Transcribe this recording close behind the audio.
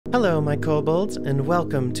Hello, my kobolds, and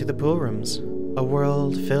welcome to the Poolrooms, a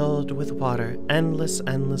world filled with water, endless,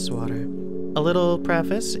 endless water. A little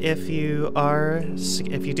preface: if you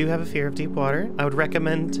do have a fear of deep water, I would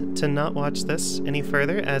recommend to not watch this any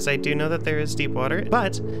further, as I do know that there is deep water.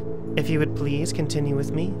 But if you would please continue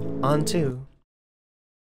with me onto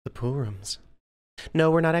the Poolrooms.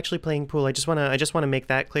 No, we're not actually playing pool. I just wanna make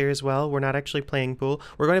that clear as well. We're not actually playing pool.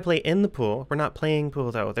 We're going to play in the pool. We're not playing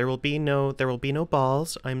pool though. There will be no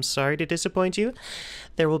balls. I'm sorry to disappoint you.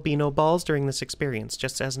 There will be no balls during this experience,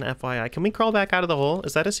 just as an FYI. Can we crawl back out of the hole?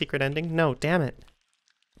 Is that a secret ending? No, damn it.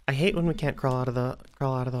 I hate when we can't crawl out of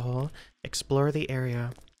the hole. Explore the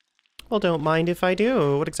area. Well, don't mind if I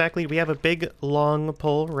do. What exactly? We have a big long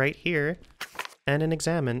pole right here. And an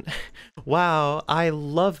examine. Wow, I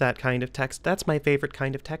love that kind of text. That's my favorite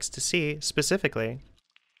kind of text to see, specifically.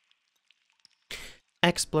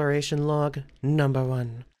 Exploration log number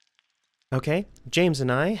 1. Okay, James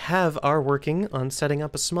and I are working on setting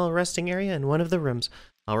up a small resting area in one of the rooms.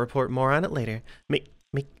 I'll report more on it later.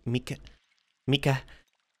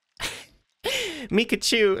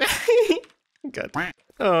 Mikachu.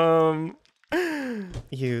 God.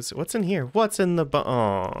 Use. What's in here? What's in the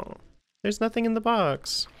oh. There's nothing in the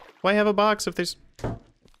box. Why have a box if there's... Did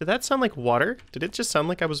that sound like water? Did it just sound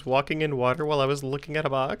like I was walking in water while I was looking at a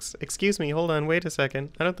box? Excuse me, hold on, wait a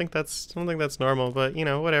second. I don't think that's normal, but you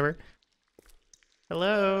know, whatever.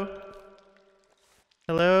 Hello?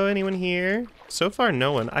 Hello, anyone here? So far,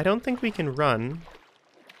 no one. I don't think we can run.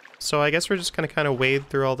 So I guess we're just gonna kind of wade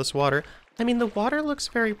through all this water. I mean, the water looks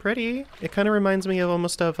very pretty. It kind of reminds me of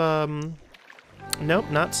almost of, nope,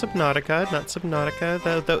 not Subnautica,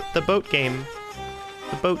 the boat game.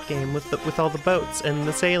 The boat game with all the boats and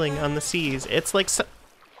the sailing on the seas. It's like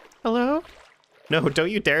Hello? No,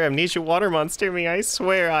 don't you dare amnesia water monster me, I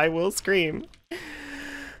swear I will scream.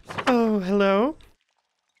 Oh, hello?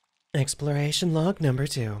 Exploration log number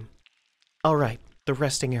 2. Alright, the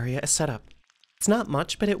resting area is set up. It's not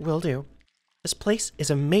much, but it will do. This place is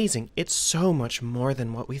amazing. It's so much more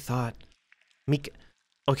than what we thought.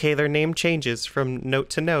 Okay, their name changes from note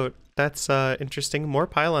to note. That's interesting. More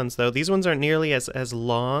pylons, though. These ones aren't nearly as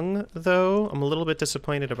long, though. I'm a little bit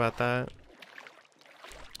disappointed about that.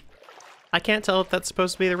 I can't tell if that's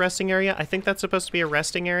supposed to be the resting area. I think that's supposed to be a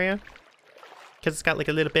resting area, because it's got like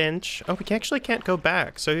a little bench. Oh, we actually can't go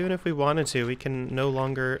back, so even if we wanted to, we can no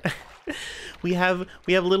longer... we have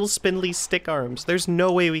little spindly stick arms. There's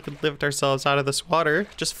no way we could lift ourselves out of this water.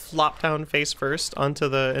 Just flop down face first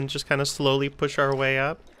onto and just kind of slowly push our way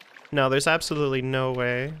up. No, there's absolutely no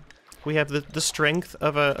way. We have the strength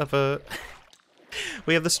of a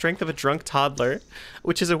we have the strength of a drunk toddler,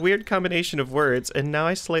 which is a weird combination of words, and now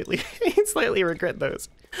I slightly regret those.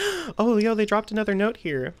 Oh, yo, they dropped another note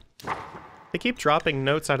here. They keep dropping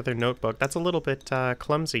notes out of their notebook. That's a little bit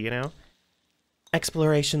clumsy, you know?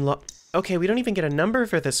 Exploration log. Okay, we don't even get a number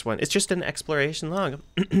for this one. It's just an exploration log.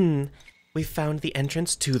 We found the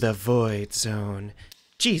entrance to the void zone.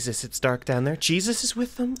 Jesus, it's dark down there. Jesus is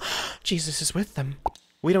with them. Jesus is with them.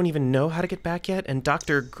 We don't even know how to get back yet, and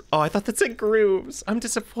oh, I thought that said Grooves. I'm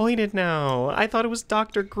disappointed now. I thought it was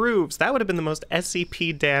Dr. Grooves. That would have been the most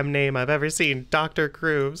SCP damn name I've ever seen. Dr.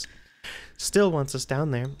 Grooves. Still wants us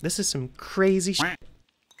down there. This is some crazy shit.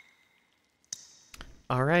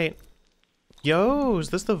 All right. Yo,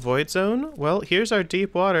 is this the void zone? Well, here's our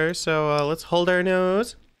deep water, so let's hold our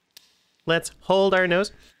nose. Let's hold our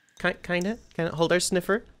nose. Kinda hold our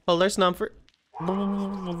sniffer. Hold our snumfer.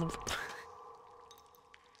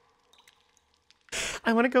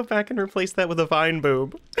 I want to go back and replace that with a vine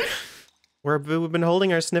boob. We've been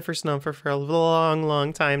holding our sniffer snumfer for a long,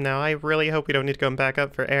 long time now. I really hope we don't need to come back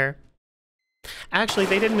up for air. Actually,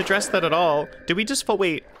 they didn't address that at all. Did we just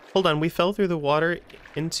wait, hold on. We fell through the water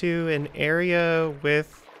into an area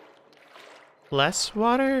with less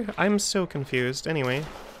water? I'm so confused. Anyway.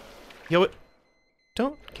 Yo,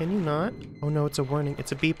 can you not? Oh no, it's a warning.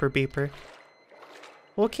 It's a beeper.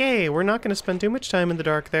 Okay, we're not going to spend too much time in the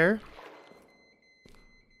dark there.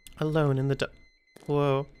 Alone in the dark.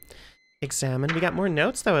 Whoa. Examine. We got more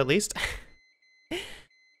notes, though, at least.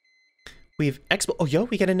 We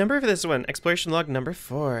get a number for this one. Exploration log number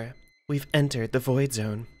 4. We've entered the void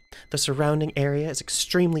zone. The surrounding area is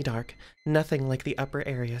extremely dark. Nothing like the upper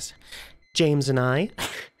areas. James and I,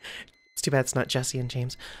 it's too bad it's not Jesse and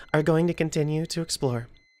James, are going to continue to explore.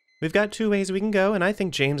 We've got 2 ways we can go, and I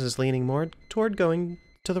think James is leaning more toward going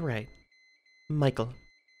to the right. Michael.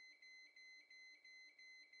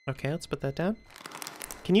 Okay, let's put that down.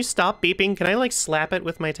 Can you stop beeping? Can I, like, slap it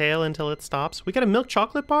with my tail until it stops? We got a milk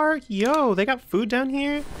chocolate bar? Yo, they got food down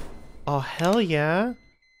here? Oh, hell yeah.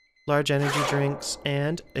 large energy drinks,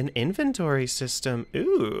 and an inventory system.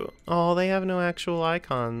 Ooh. Oh, they have no actual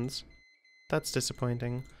icons. That's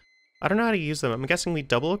disappointing. I don't know how to use them. I'm guessing we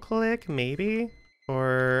double click, maybe?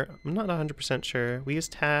 Or I'm not 100% sure. We use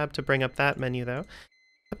tab to bring up that menu though.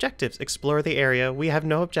 Objectives, explore the area. We have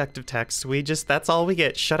no objective text. That's all we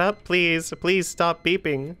get. Shut up, please. Please stop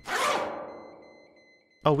beeping.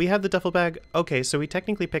 Oh, we have the duffel bag. Okay, so we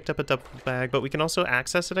technically picked up a duffel bag, but we can also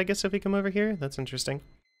access it, I guess, if we come over here. That's interesting.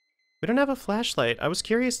 We don't have a flashlight. I was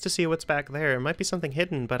curious to see what's back there. It might be something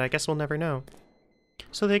hidden, but I guess we'll never know.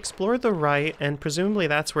 So they explored the right, and presumably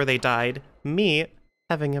that's where they died. Me,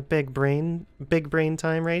 having a big brain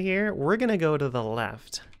time right here. We're gonna go to the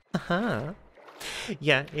left. Uh-huh.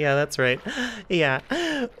 Yeah, that's right. Yeah,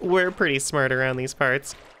 we're pretty smart around these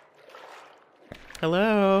parts.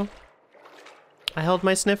 Hello? I held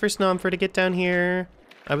my sniffer snomper to get down here.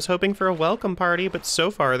 I was hoping for a welcome party, but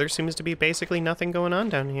so far there seems to be basically nothing going on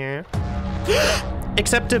down here.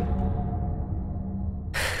 Except a...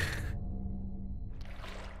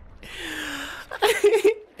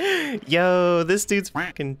 Yo, this dude's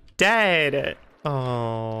fucking dead.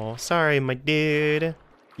 Oh, sorry, my dude.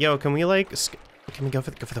 Yo, can we like... Can we go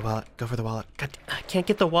for the wallet? Go for the wallet. God, I can't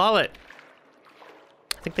get the wallet.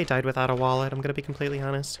 I think they died without a wallet, I'm gonna be completely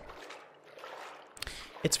honest.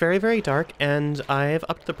 It's very, very dark, and I've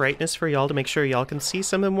upped the brightness for y'all to make sure y'all can see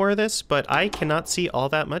some more of this, but I cannot see all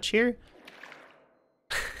that much here.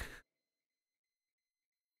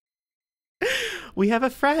 We have a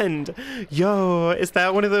friend! Yo, is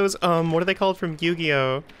that one of those, what are they called from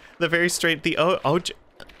Yu-Gi-Oh? The very straight,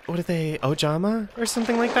 what are they, Ojama? Or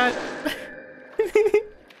something like that?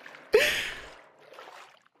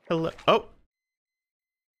 Hello? Oh!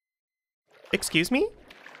 Excuse me?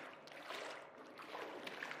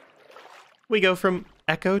 We go from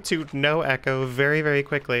echo to no echo very, very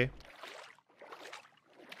quickly.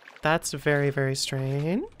 That's very, very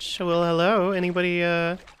strange. Well, hello. Anybody,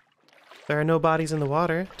 there are no bodies in the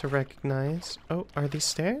water to recognize. Oh, are these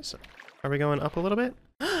stairs? Are we going up a little bit?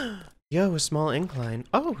 Yo, a small incline.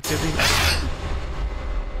 Oh, did we...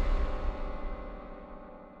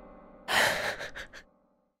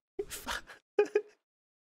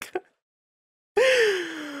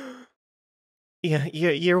 Yeah,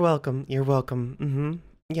 you're welcome. You're welcome. Mm-hmm.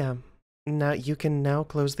 Yeah. Now you can now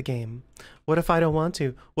close the game. What if I don't want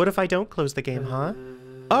to? What if I don't close the game, huh?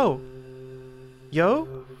 Oh.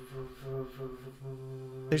 Yo?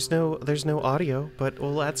 There's no audio, but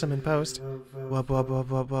we'll add some in post. Wub wub wub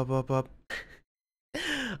wub wub wub wub.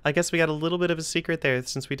 I guess we got a little bit of a secret there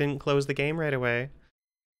since we didn't close the game right away.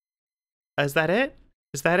 Is that it?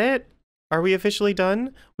 Is that it? Are we officially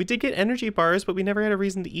done? We did get energy bars, but we never had a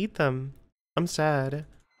reason to eat them. I'm sad.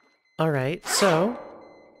 Alright, so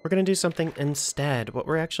we're gonna do something instead. What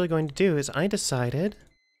we're actually going to do is I decided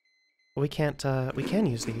we can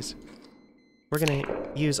use these. We're gonna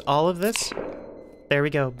use all of this. There we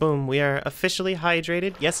go. Boom. We are officially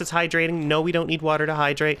hydrated. Yes, it's hydrating. No, we don't need water to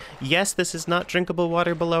hydrate. Yes, this is not drinkable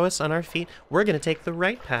water below us on our feet. We're gonna take the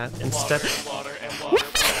right path instead.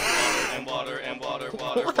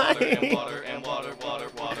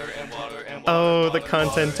 Oh, the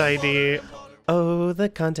content ID. Oh, the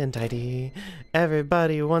content ID.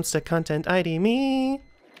 Everybody wants to content ID me.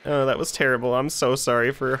 Oh, that was terrible. I'm so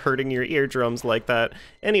sorry for hurting your eardrums like that.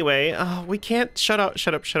 Anyway, we can't... Shut up. Shh,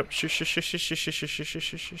 shh, shh, shh, shh, shh,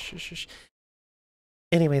 shh, shh, shh.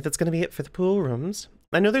 Anyway, that's gonna be it for the pool rooms.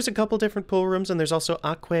 I know there's a couple different pool rooms, and there's also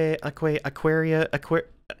Aquarius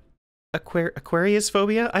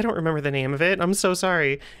phobia? I don't remember the name of it. I'm so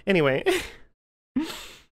sorry. Anyway.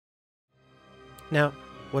 Now,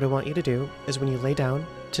 what I want you to do is when you lay down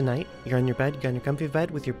tonight, you're on your bed, you're on your comfy bed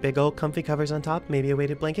with your big old comfy covers on top, maybe a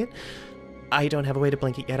weighted blanket. I don't have a weighted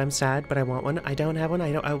blanket yet. I'm sad, but I want one. I don't have one.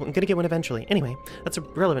 I'm gonna get one eventually. Anyway, that's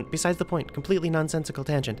irrelevant. Besides the point. Completely nonsensical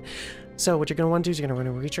tangent. So what you're gonna want to do is you're gonna want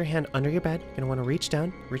to reach your hand under your bed. You're gonna want to reach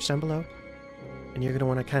down below, and you're gonna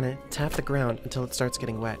want to kind of tap the ground until it starts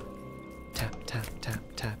getting wet. Tap, tap, tap,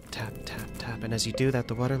 tap, tap, tap, tap. And as you do that,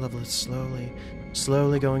 the water level is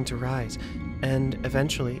slowly going to rise. And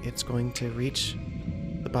eventually, it's going to reach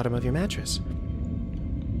the bottom of your mattress.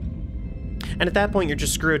 And at that point, you're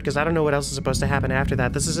just screwed, because I don't know what else is supposed to happen after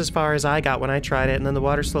that. This is as far as I got when I tried it, and then the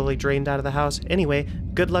water slowly drained out of the house. Anyway,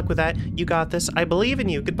 good luck with that. You got this. I believe in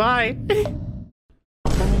you. Goodbye.